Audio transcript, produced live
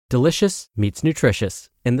Delicious meets nutritious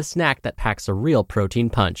in the snack that packs a real protein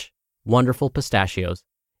punch. Wonderful Pistachios.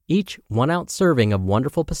 Each 1-ounce serving of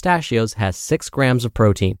Wonderful Pistachios has 6 grams of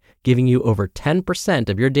protein, giving you over 10%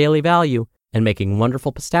 of your daily value and making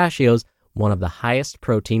Wonderful Pistachios one of the highest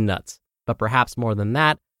protein nuts. But perhaps more than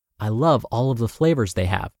that, I love all of the flavors they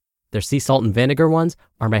have. Their sea salt and vinegar ones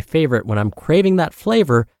are my favorite when I'm craving that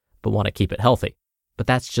flavor but want to keep it healthy. But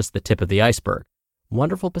that's just the tip of the iceberg.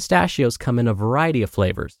 Wonderful Pistachios come in a variety of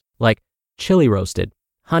flavors, like chili roasted,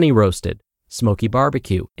 honey roasted, smoky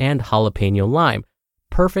barbecue, and jalapeno lime,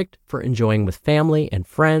 perfect for enjoying with family and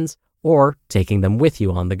friends or taking them with you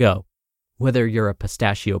on the go. Whether you're a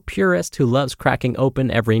pistachio purist who loves cracking open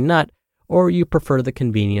every nut, or you prefer the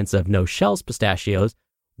convenience of no-shells pistachios,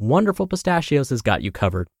 Wonderful Pistachios has got you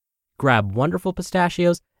covered. Grab Wonderful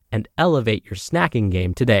Pistachios and elevate your snacking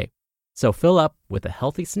game today. So fill up with a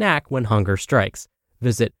healthy snack when hunger strikes.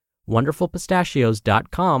 Visit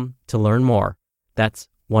wonderfulpistachios.com to learn more. That's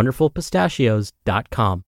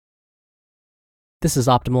wonderfulpistachios.com. This is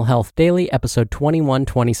Optimal Health Daily, episode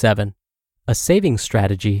 2127, A Savings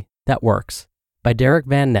Strategy That Works, by Derick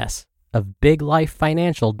Van Ness of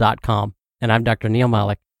BigLifeFinancial.com. And I'm Dr. Neil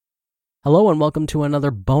Malik. Hello and welcome to another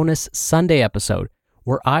bonus Sunday episode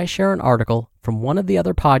where I share an article from one of the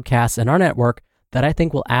other podcasts in our network that I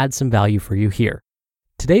think will add some value for you here.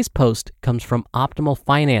 Today's post comes from Optimal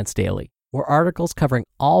Finance Daily, where articles covering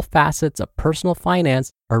all facets of personal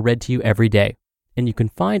finance are read to you every day. And you can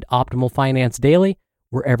find Optimal Finance Daily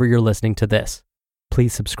wherever you're listening to this.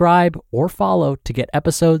 Please subscribe or follow to get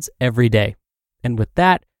episodes every day. And with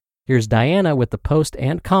that, here's Diana with the post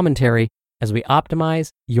and commentary as we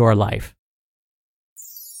optimize your life.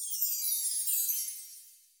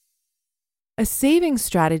 A Savings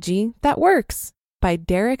Strategy That Works, by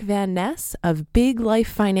Derick Van Ness of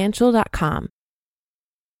BigLifeFinancial.com.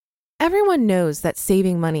 Everyone knows that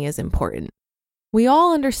saving money is important. We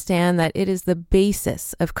all understand that it is the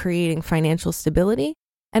basis of creating financial stability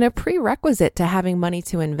and a prerequisite to having money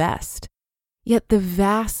to invest. Yet the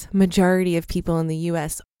vast majority of people in the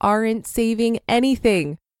US aren't saving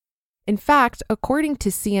anything. In fact, according to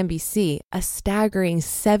CNBC, a staggering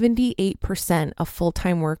 78% of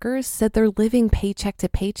full-time workers said they're living paycheck to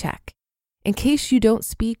paycheck. In case you don't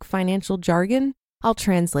speak financial jargon, I'll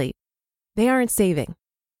translate. They aren't saving.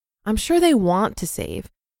 I'm sure they want to save,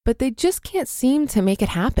 but they just can't seem to make it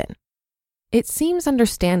happen. It seems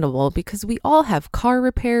understandable because we all have car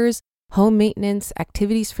repairs, home maintenance,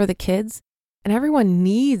 activities for the kids, and everyone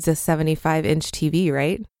needs a 75-inch TV,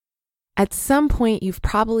 right? At some point, you've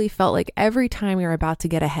probably felt like every time you're about to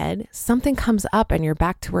get ahead, something comes up and you're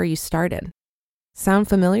back to where you started. Sound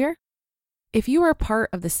familiar? If you are part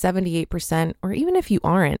of the 78%, or even if you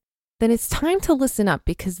aren't, then it's time to listen up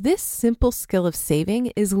because this simple skill of saving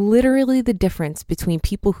is literally the difference between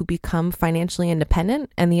people who become financially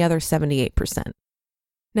independent and the other 78%.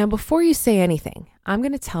 Now, before you say anything, I'm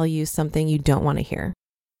going to tell you something you don't want to hear.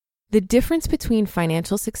 The difference between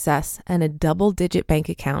financial success and a double-digit bank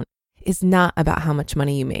account is not about how much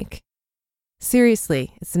money you make.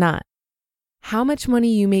 Seriously, it's not. How much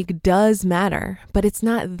money you make does matter, but it's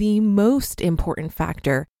not the most important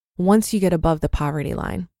factor once you get above the poverty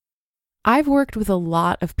line. I've worked with a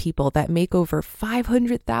lot of people that make over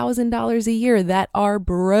 $500,000 a year that are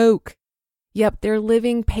broke. Yep, they're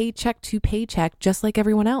living paycheck to paycheck just like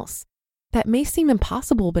everyone else. That may seem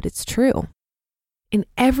impossible, but it's true. In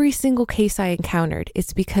every single case I encountered,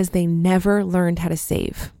 it's because they never learned how to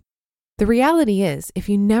save. The reality is, if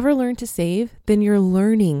you never learn to save, then you're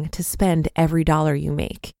learning to spend every dollar you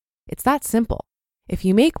make. It's that simple. If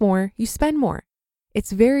you make more, you spend more.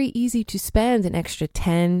 It's very easy to spend an extra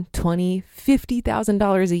 $10,000, $20,000,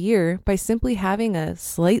 $50,000 a year by simply having a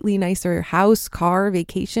slightly nicer house, car,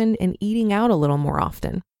 vacation, and eating out a little more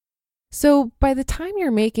often. So by the time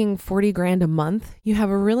you're making $40,000 a month, you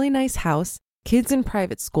have a really nice house, kids in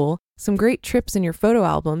private school, some great trips in your photo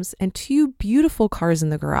albums, and 2 beautiful cars in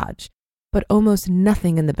the garage, but almost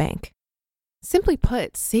nothing in the bank. Simply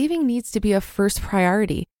put, saving needs to be a first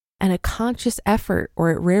priority and a conscious effort,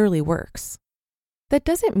 or it rarely works. That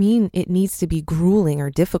doesn't mean it needs to be grueling or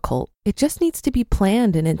difficult. It just needs to be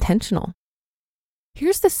planned and intentional.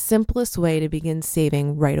 Here's the simplest way to begin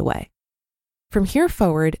saving right away. From here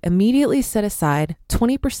forward, immediately set aside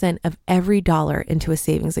 20% of every dollar into a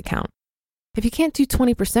savings account. If you can't do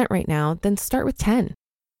 20% right now, then start with 10.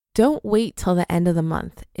 Don't wait till the end of the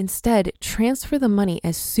month. Instead, transfer the money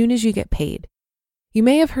as soon as you get paid. You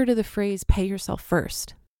may have heard of the phrase, pay yourself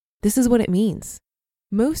first. This is what it means.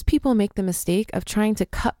 Most people make the mistake of trying to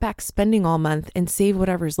cut back spending all month and save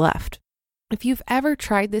whatever's left. If you've ever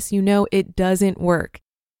tried this, you know it doesn't work.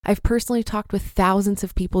 I've personally talked with thousands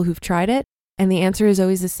of people who've tried it, and the answer is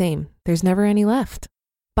always the same. There's never any left.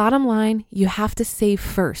 Bottom line, you have to save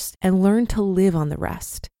first and learn to live on the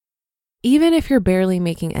rest. Even if you're barely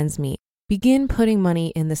making ends meet, begin putting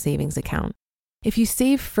money in the savings account. If you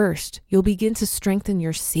save first, you'll begin to strengthen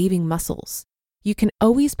your saving muscles. You can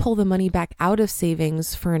always pull the money back out of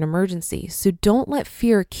savings for an emergency, so don't let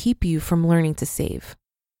fear keep you from learning to save.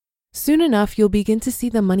 Soon enough, you'll begin to see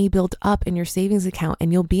the money build up in your savings account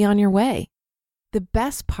and you'll be on your way. The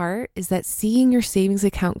best part is that seeing your savings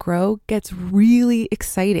account grow gets really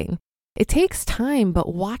exciting. It takes time,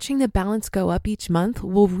 but watching the balance go up each month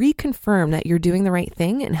will reconfirm that you're doing the right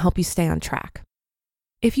thing and help you stay on track.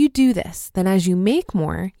 If you do this, then as you make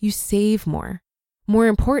more, you save more. More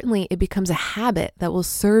importantly, it becomes a habit that will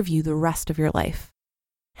serve you the rest of your life.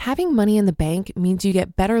 Having money in the bank means you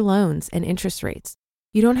get better loans and interest rates.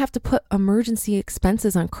 You don't have to put emergency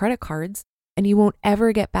expenses on credit cards, and you won't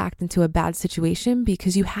ever get backed into a bad situation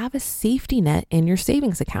because you have a safety net in your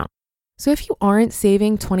savings account. So if you aren't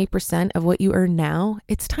saving 20% of what you earn now,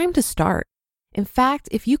 it's time to start. In fact,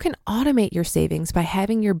 if you can automate your savings by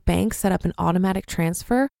having your bank set up an automatic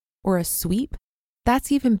transfer or a sweep,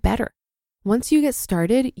 that's even better. Once you get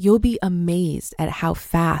started, you'll be amazed at how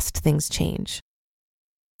fast things change.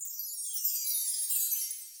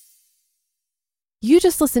 You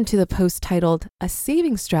just listened to the post titled A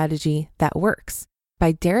Saving Strategy That Works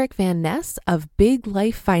by Derick Van Ness of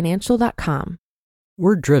BigLifeFinancial.com.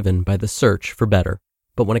 We're driven by the search for better,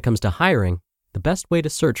 but when it comes to hiring, the best way to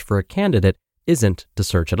search for a candidate isn't to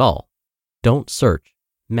search at all. Don't search,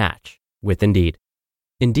 match with Indeed.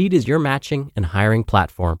 Indeed is your matching and hiring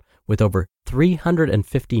platform with over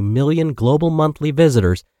 350 million global monthly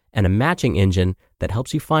visitors and a matching engine that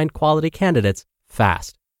helps you find quality candidates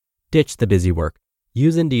fast. Ditch the busy work.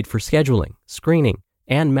 Use Indeed for scheduling, screening,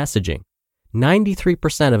 and messaging.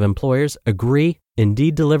 93% of employers agree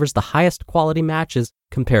Indeed delivers the highest quality matches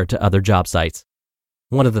compared to other job sites.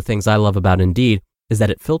 One of the things I love about Indeed is that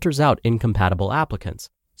it filters out incompatible applicants.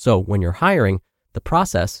 So when you're hiring, the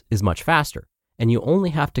process is much faster, and you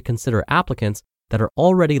only have to consider applicants that are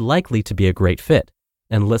already likely to be a great fit.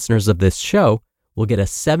 And listeners of this show will get a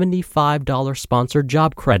 $75 sponsored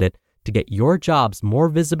job credit to get your jobs more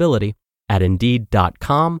visibility at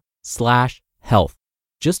Indeed.com/health.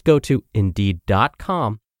 Just go to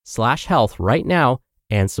Indeed.com/health right now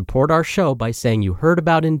and support our show by saying you heard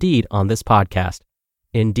about Indeed on this podcast.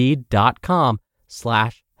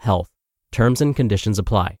 Indeed.com/health. Terms and conditions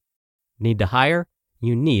apply. Need to hire?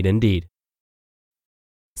 You need Indeed.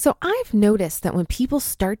 So I've noticed that when people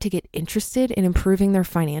start to get interested in improving their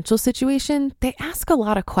financial situation, they ask a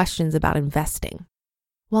lot of questions about investing.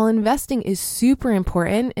 While investing is super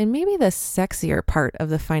important and maybe the sexier part of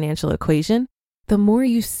the financial equation, the more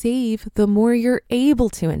you save, the more you're able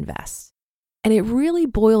to invest. And it really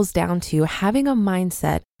boils down to having a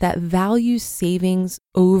mindset that values savings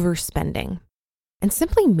over spending and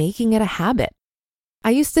simply making it a habit.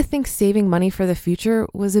 I used to think saving money for the future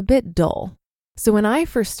was a bit dull. So when I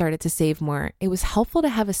first started to save more, it was helpful to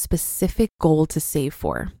have a specific goal to save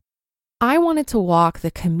for. I wanted to walk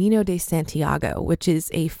the Camino de Santiago, which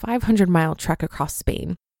is a 500-mile trek across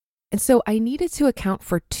Spain. And so I needed to account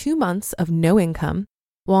for 2 months of no income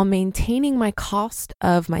while maintaining my cost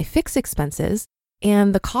of my fixed expenses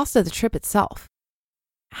and the cost of the trip itself.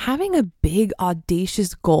 Having a big,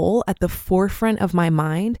 audacious goal at the forefront of my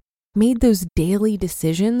mind made those daily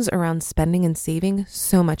decisions around spending and saving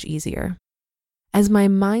so much easier. As my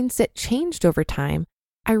mindset changed over time,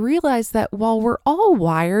 I realized that while we're all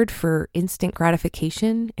wired for instant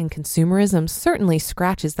gratification and consumerism certainly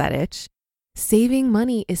scratches that itch, saving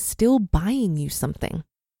money is still buying you something.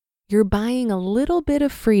 You're buying a little bit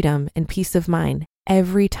of freedom and peace of mind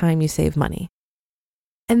every time you save money.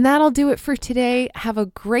 And that'll do it for today. Have a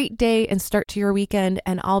great day and start to your weekend,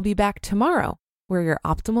 and I'll be back tomorrow where your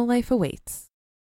optimal life awaits.